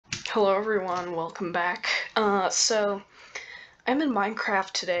Hello everyone, welcome back. So I'm in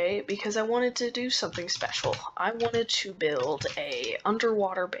Minecraft today because I wanted to do something special. I wanted to build a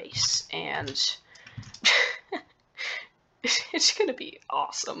underwater base, and it's gonna be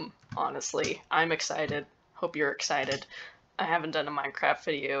awesome, honestly. I'm excited. Hope you're excited. I haven't done a Minecraft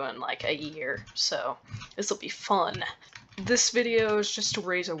video in like a year, so this will be fun. This video is just to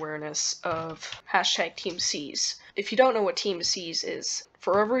raise awareness of hashtag teamseas. If you don't know what teamseas is,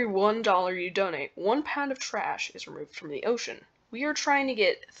 for every $1 you donate, 1 pound of trash is removed from the ocean. We are trying to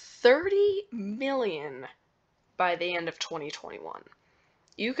get 30 million by the end of 2021.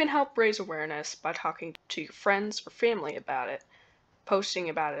 You can help raise awareness by talking to your friends or family about it, posting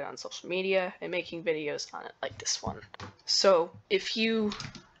about it on social media, and making videos on it like this one. So if you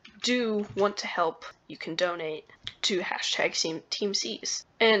do want to help, you can donate to hashtag teamseas.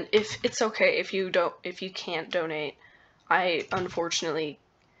 And if it's okay if you can't donate, I unfortunately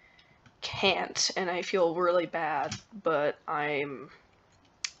can't, and I feel really bad, but I'm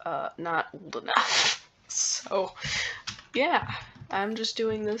not old enough. So yeah, I'm just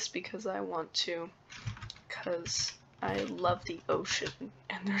doing this because I want to, because I love the ocean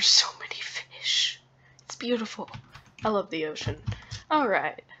and there's so many fish. It's beautiful. I love the ocean.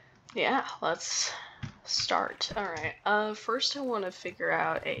 Alright, yeah, let's start. Alright, first I want to figure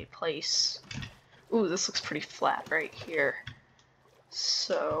out a place. Ooh, this looks pretty flat right here.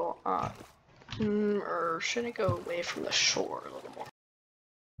 So, or should I go away from the shore a little more?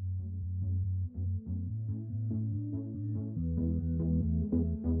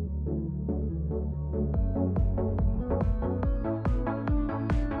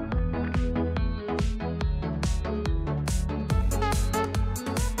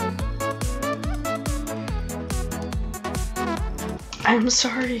 I'm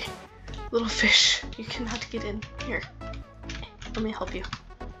sorry, little fish. You cannot get in here. Let me help you.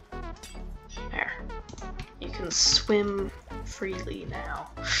 There. You can swim freely now.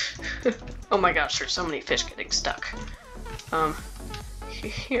 Oh my gosh, there's so many fish getting stuck.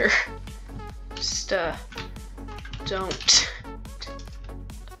 Here. Just, don't.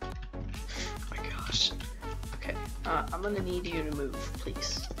 Oh my gosh. Okay, I'm gonna need you to move,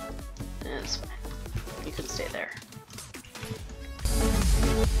 please. That's fine. You can stay there.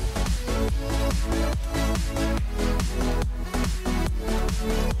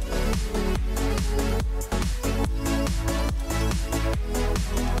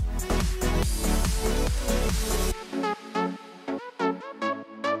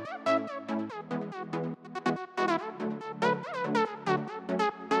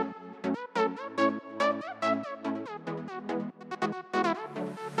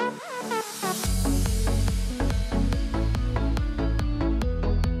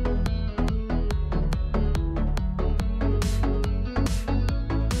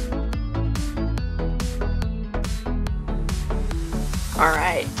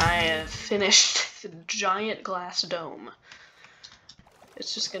 Alright, I have finished the giant glass dome.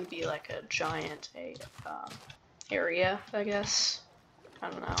 It's just gonna be like a giant area, I guess.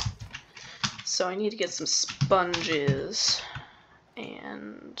 I don't know. So I need to get some sponges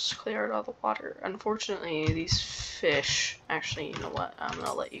and clear out all the water. Unfortunately, these fish... Actually, you know what? I'm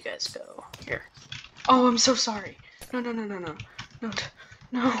gonna let you guys go. Here. Oh, I'm so sorry. No.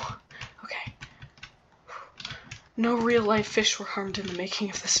 No. Okay. No real life fish were harmed in the making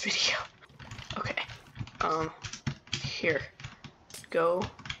of this video. Okay. Here. Go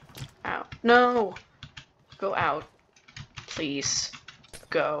out. No! Go out. Please.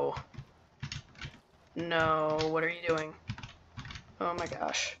 Go. No, what are you doing? Oh my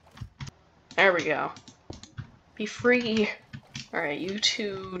gosh. There we go. Be free! Alright, you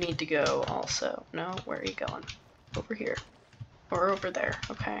two need to go also. No, where are you going? Over here. Or over there.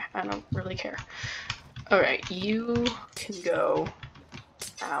 Okay, I don't really care. Alright, you can go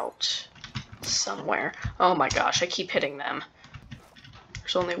out somewhere. Oh my gosh, I keep hitting them.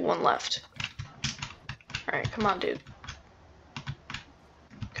 There's only one left. Alright, come on, dude.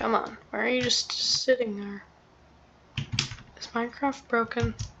 Come on. Why are you just sitting there? Is Minecraft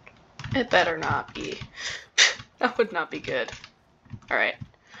broken? It better not be. That would not be good. Alright.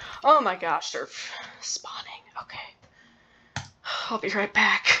 Oh my gosh, they're spawning. Okay. I'll be right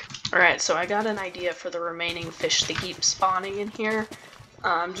back. Alright, so I got an idea for the remaining fish to keep spawning in here.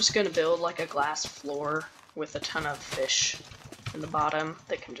 I'm just gonna build like a glass floor with a ton of fish in the bottom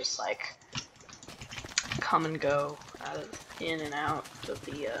that can just like come and go in and out of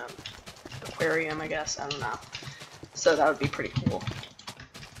the aquarium, I guess. I don't know. So that would be pretty cool.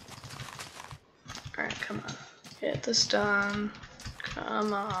 Alright, come on. Get this done.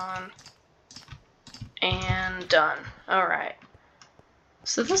 Come on. And done. Alright.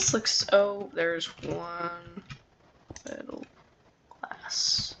 So this looks, oh, there's one little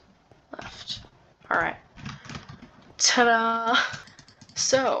glass left. Alright. Ta-da!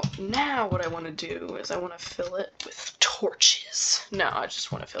 So, now what I want to do is I want to fill it with torches. No, I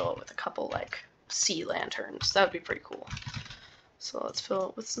just want to fill it with a couple, like, sea lanterns. That would be pretty cool. So let's fill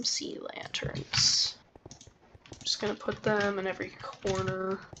it with some sea lanterns. I'm just gonna put them in every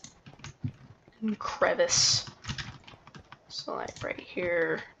corner and crevice. So like right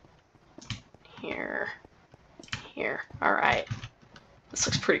here, here, here. Alright. This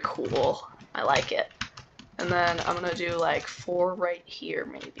looks pretty cool. I like it. And then I'm gonna do like 4 right here,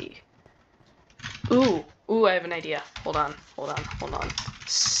 maybe. Ooh, I have an idea. Hold on.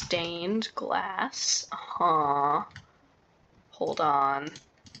 Stained glass. Hold on.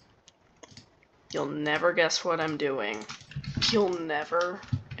 You'll never guess what I'm doing. You'll never,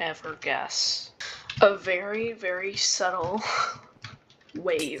 ever guess. A very, very subtle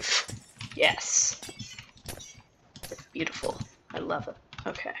wave. Yes. It's beautiful. I love it.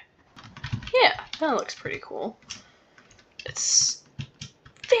 Okay. Yeah, that looks pretty cool. It's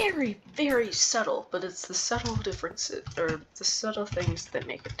very, very subtle, but it's the subtle differences, or the subtle things that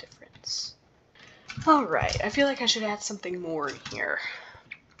make a difference. Alright, I feel like I should add something more in here.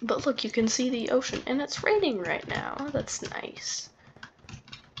 But look, you can see the ocean, and it's raining right now. Oh, that's nice.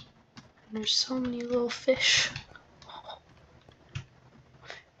 And there's so many little fish.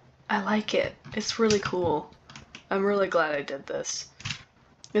 I like it. It's really cool. I'm really glad I did this.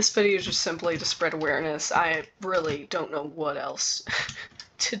 This video is just simply to spread awareness. I really don't know what else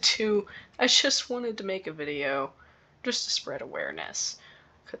to do. I just wanted to make a video just to spread awareness.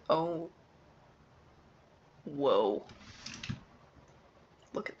 Oh. Whoa.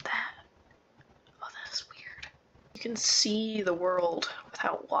 Look at that. Oh, that is weird. You can see the world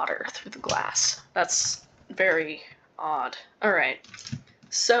without water through the glass. That's very odd. Alright.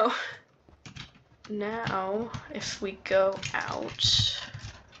 So, now, if we go out,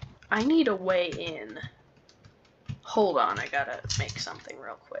 I need a way in. Hold on, I gotta make something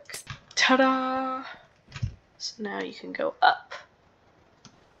real quick. Ta-da! So now you can go up.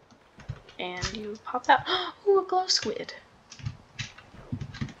 And you pop out. Ooh, a glow squid!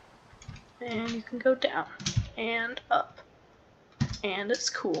 And you can go down. And up. And it's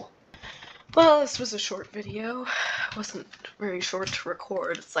cool. Well, this was a short video. It wasn't very short to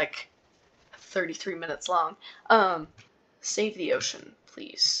record. It's like 33 minutes long. Save the ocean,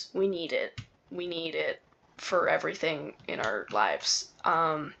 please. We need it. We need it for everything in our lives.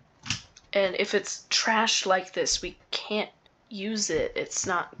 And if it's trashed like this, we can't use it. It's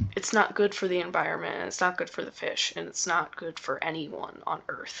not good for the environment, and it's not good for the fish, and it's not good for anyone on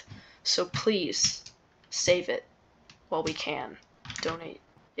Earth. So please, save it while we can. Donate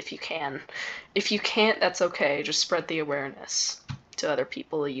if you can. If you can't, that's okay. Just spread the awareness to other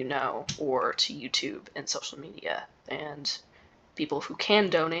people you know, or to YouTube and social media. And people who can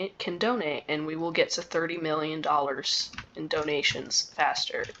donate, and we will get to $30 million in donations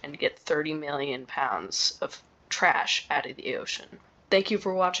faster and get 30 million pounds of trash out of the ocean. Thank you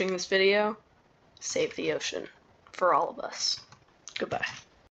for watching this video. Save the ocean for all of us. Goodbye.